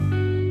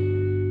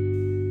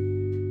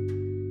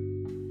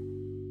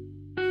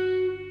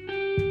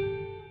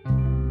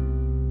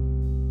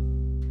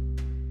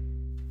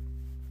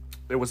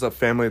what's up,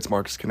 family? It's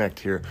Marcus Connect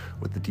here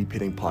with the Deep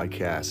Hitting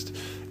Podcast.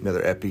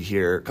 Another Eppy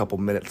here, a couple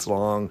minutes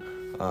long.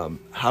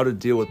 How to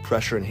deal with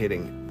pressure in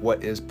hitting.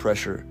 What is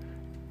pressure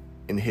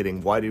in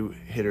hitting? Why do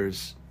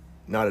hitters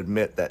not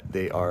admit that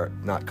they are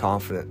not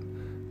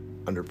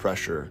confident under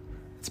pressure?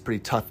 It's a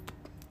pretty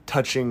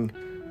touching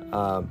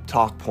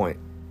talk point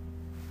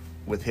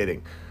with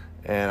hitting.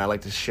 And I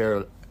like to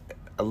share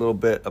a little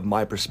bit of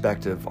my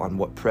perspective on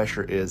what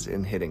pressure is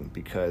in hitting,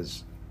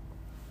 because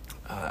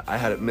I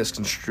had it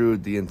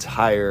misconstrued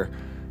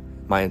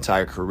my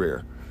entire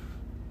career,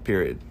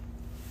 period.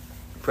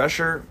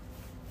 Pressure,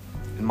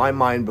 in my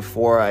mind,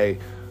 before I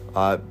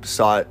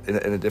saw it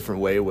in a different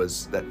way,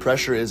 was that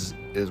pressure is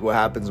what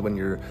happens when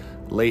you're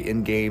late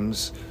in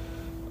games.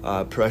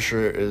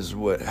 Pressure is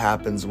what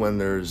happens when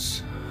there's,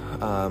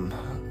 when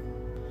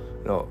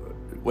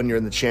you're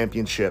in the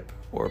championship,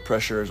 or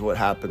pressure is what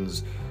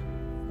happens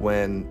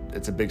when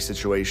it's a big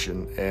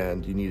situation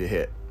and you need a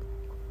hit.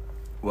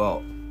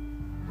 Well,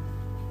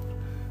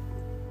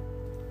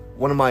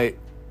 one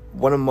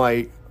of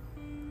my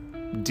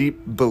deep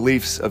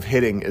beliefs of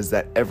hitting is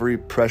that every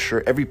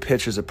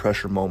pitch is a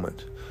pressure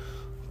moment.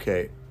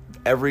 Okay,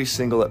 every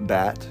single at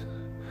bat,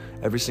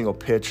 every single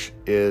pitch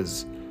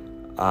is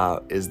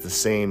the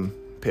same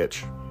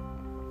pitch.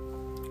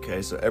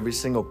 Okay, so every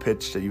single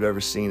pitch that you've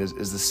ever seen is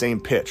the same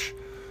pitch,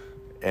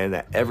 and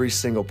that every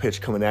single pitch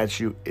coming at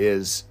you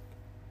is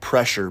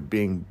pressure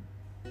being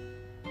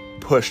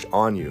pushed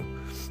on you.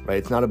 Right?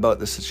 It's not about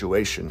the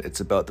situation. It's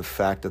about the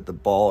fact that the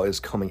ball is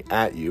coming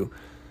at you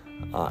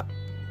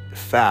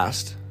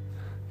fast,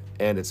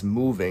 and it's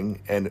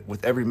moving, and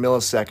with every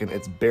millisecond,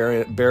 it's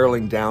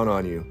barreling down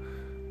on you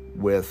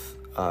with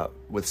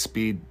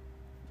speed,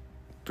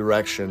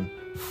 direction,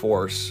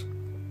 force.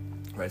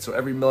 Right? So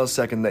every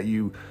millisecond that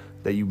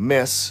you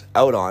miss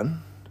out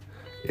on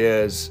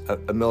is a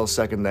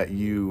millisecond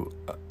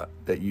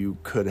that you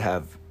could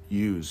have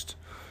used.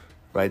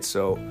 Right?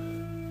 So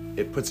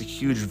it puts a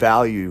huge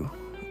value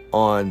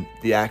on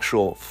the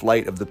actual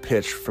flight of the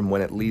pitch from when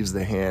it leaves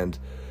the hand,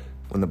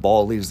 when the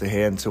ball leaves the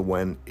hand, to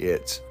when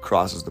it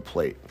crosses the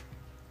plate.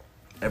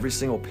 Every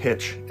single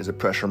pitch is a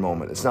pressure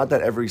moment. It's not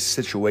that every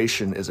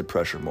situation is a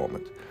pressure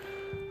moment.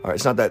 All right,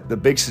 it's not that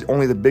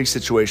only the big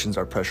situations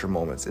are pressure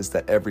moments. It's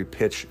that every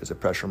pitch is a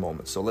pressure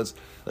moment. So let's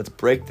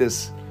break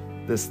this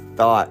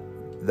thought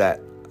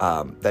that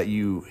that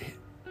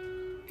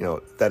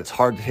it's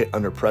hard to hit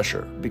under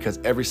pressure, because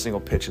every single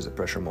pitch is a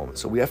pressure moment.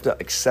 So we have to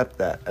accept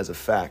that as a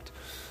fact,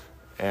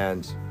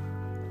 and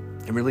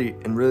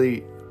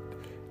really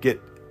get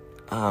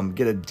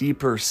a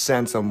deeper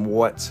sense on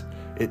what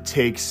it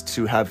takes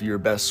to have your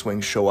best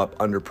swing show up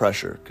under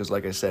pressure. Because,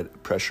 like I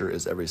said, pressure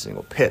is every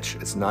single pitch.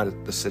 It's not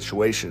the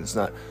situation. It's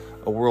not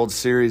a World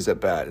Series at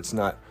bat. It's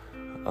not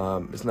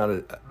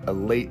a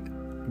late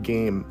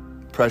game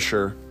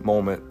pressure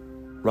moment,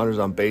 runners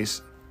on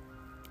base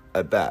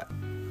at bat.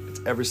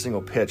 Every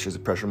single pitch is a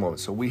pressure moment.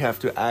 So we have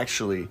to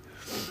actually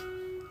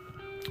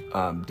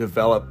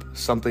develop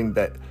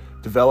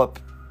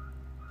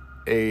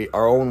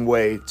our own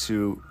way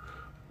to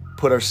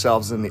put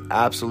ourselves in the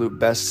absolute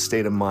best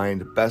state of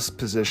mind, best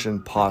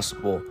position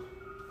possible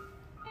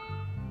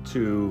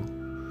to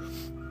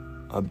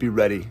be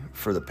ready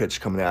for the pitch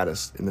coming at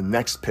us, and the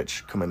next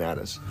pitch coming at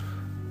us,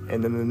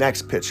 and then the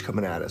next pitch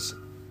coming at us,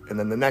 and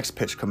then the next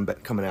pitch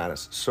coming at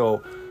us.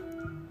 So,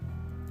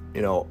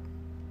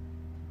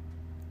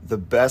 the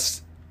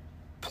best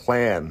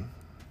plan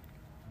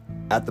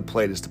at the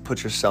plate is to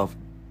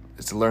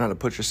learn how to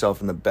put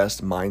yourself in the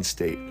best mind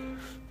state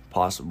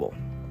possible.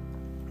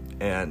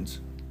 And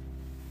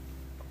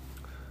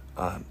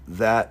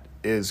that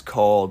is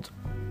called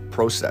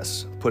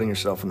process, putting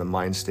yourself in the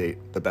mind state,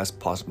 the best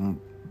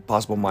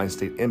possible mind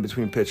state in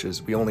between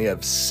pitches. We only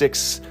have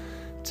 6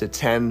 to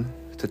 10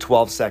 to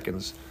 12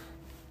 seconds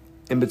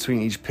in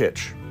between each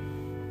pitch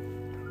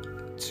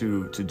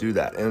to do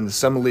that. And in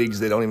some leagues,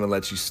 they don't even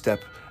let you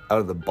step out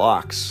of the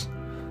box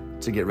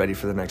to get ready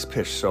for the next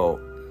pitch.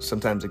 So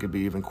sometimes it could be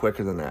even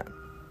quicker than that.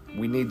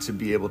 We need to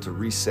be able to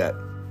reset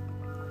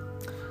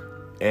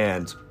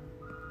and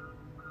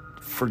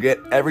forget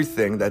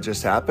everything that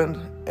just happened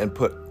and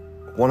put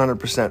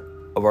 100%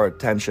 of our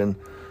attention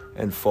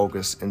and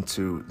focus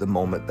into the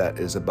moment that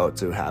is about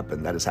to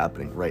happen, that is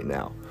happening right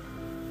now.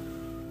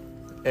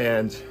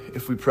 And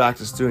if we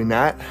practice doing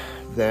that,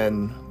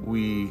 then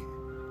we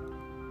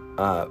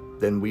are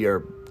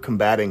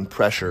combating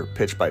pressure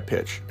pitch by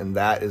pitch, and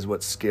that is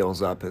what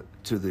scales up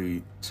to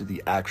the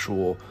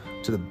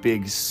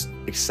big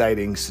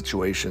exciting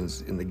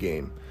situations in the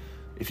game.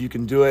 If you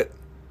can do it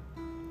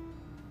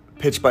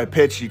pitch by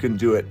pitch, you can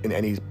do it in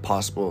any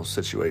possible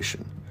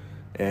situation,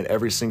 and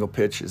every single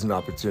pitch is an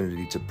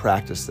opportunity to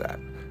practice that.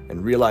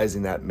 And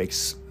realizing that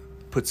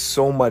puts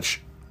so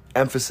much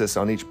emphasis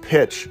on each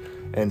pitch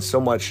and so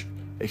much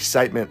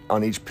excitement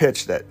on each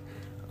pitch that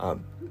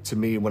to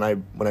me, when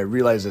I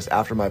realized this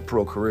after my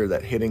pro career,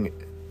 that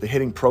the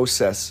hitting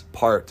process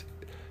part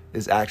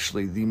is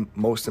actually the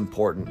most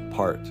important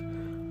part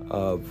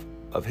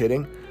of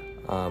hitting,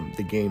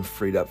 the game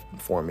freed up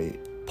for me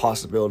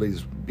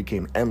possibilities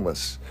became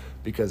endless.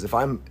 Because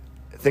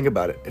think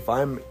about it, if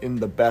I'm in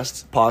the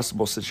best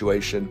possible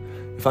situation,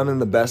 if I'm in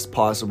the best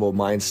possible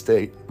mind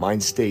state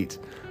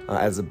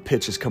as the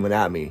pitch is coming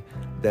at me,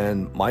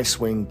 then my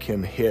swing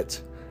can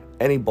hit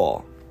any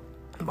ball.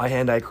 My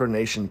hand-eye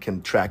coordination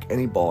can track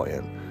any ball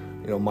in.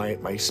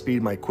 My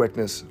speed, my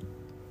quickness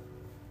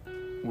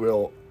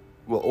will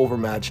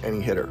overmatch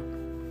any hitter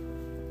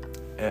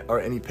or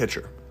any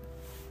pitcher.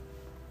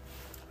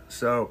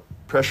 So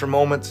pressure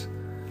moment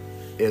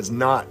is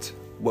not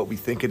what we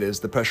think it is.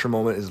 The pressure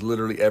moment is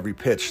literally every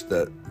pitch.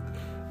 The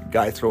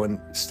guy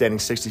standing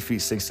 60 feet,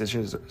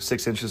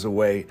 6 inches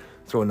away,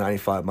 throwing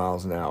 95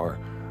 miles an hour,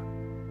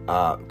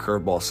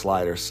 curveball,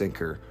 slider,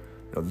 sinker.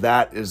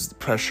 That is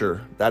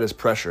pressure. That is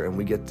pressure, and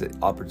we get the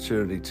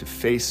opportunity to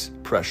face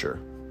pressure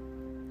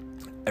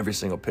every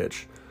single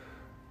pitch.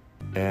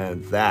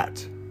 And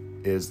that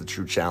is the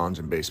true challenge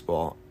in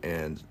baseball.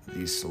 And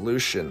the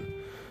solution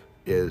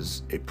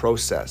is a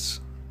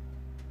process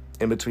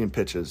in between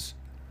pitches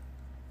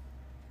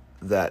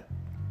that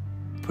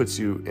puts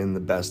you in the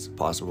best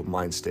possible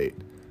mind state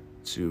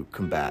to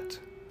combat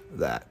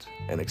that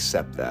and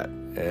accept that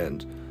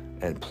and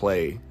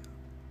play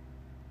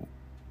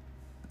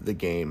the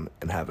game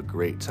and have a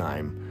great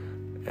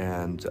time.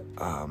 And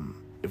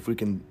if we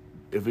can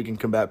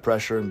combat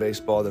pressure in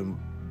baseball, then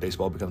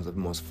baseball becomes the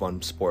most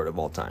fun sport of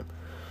all time,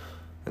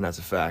 and that's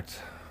a fact.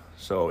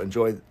 So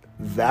enjoy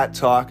that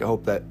talk. I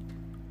hope that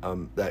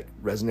that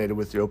resonated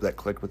with you. I hope that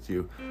clicked with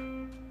you.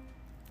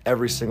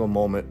 Every single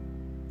moment,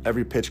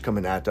 every pitch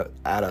coming at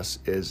us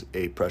is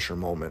a pressure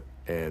moment,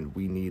 and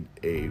we need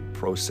a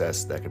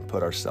process that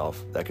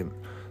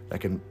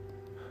can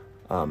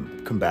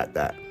combat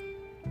that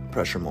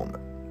pressure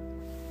moment.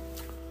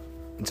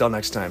 Until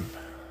next time.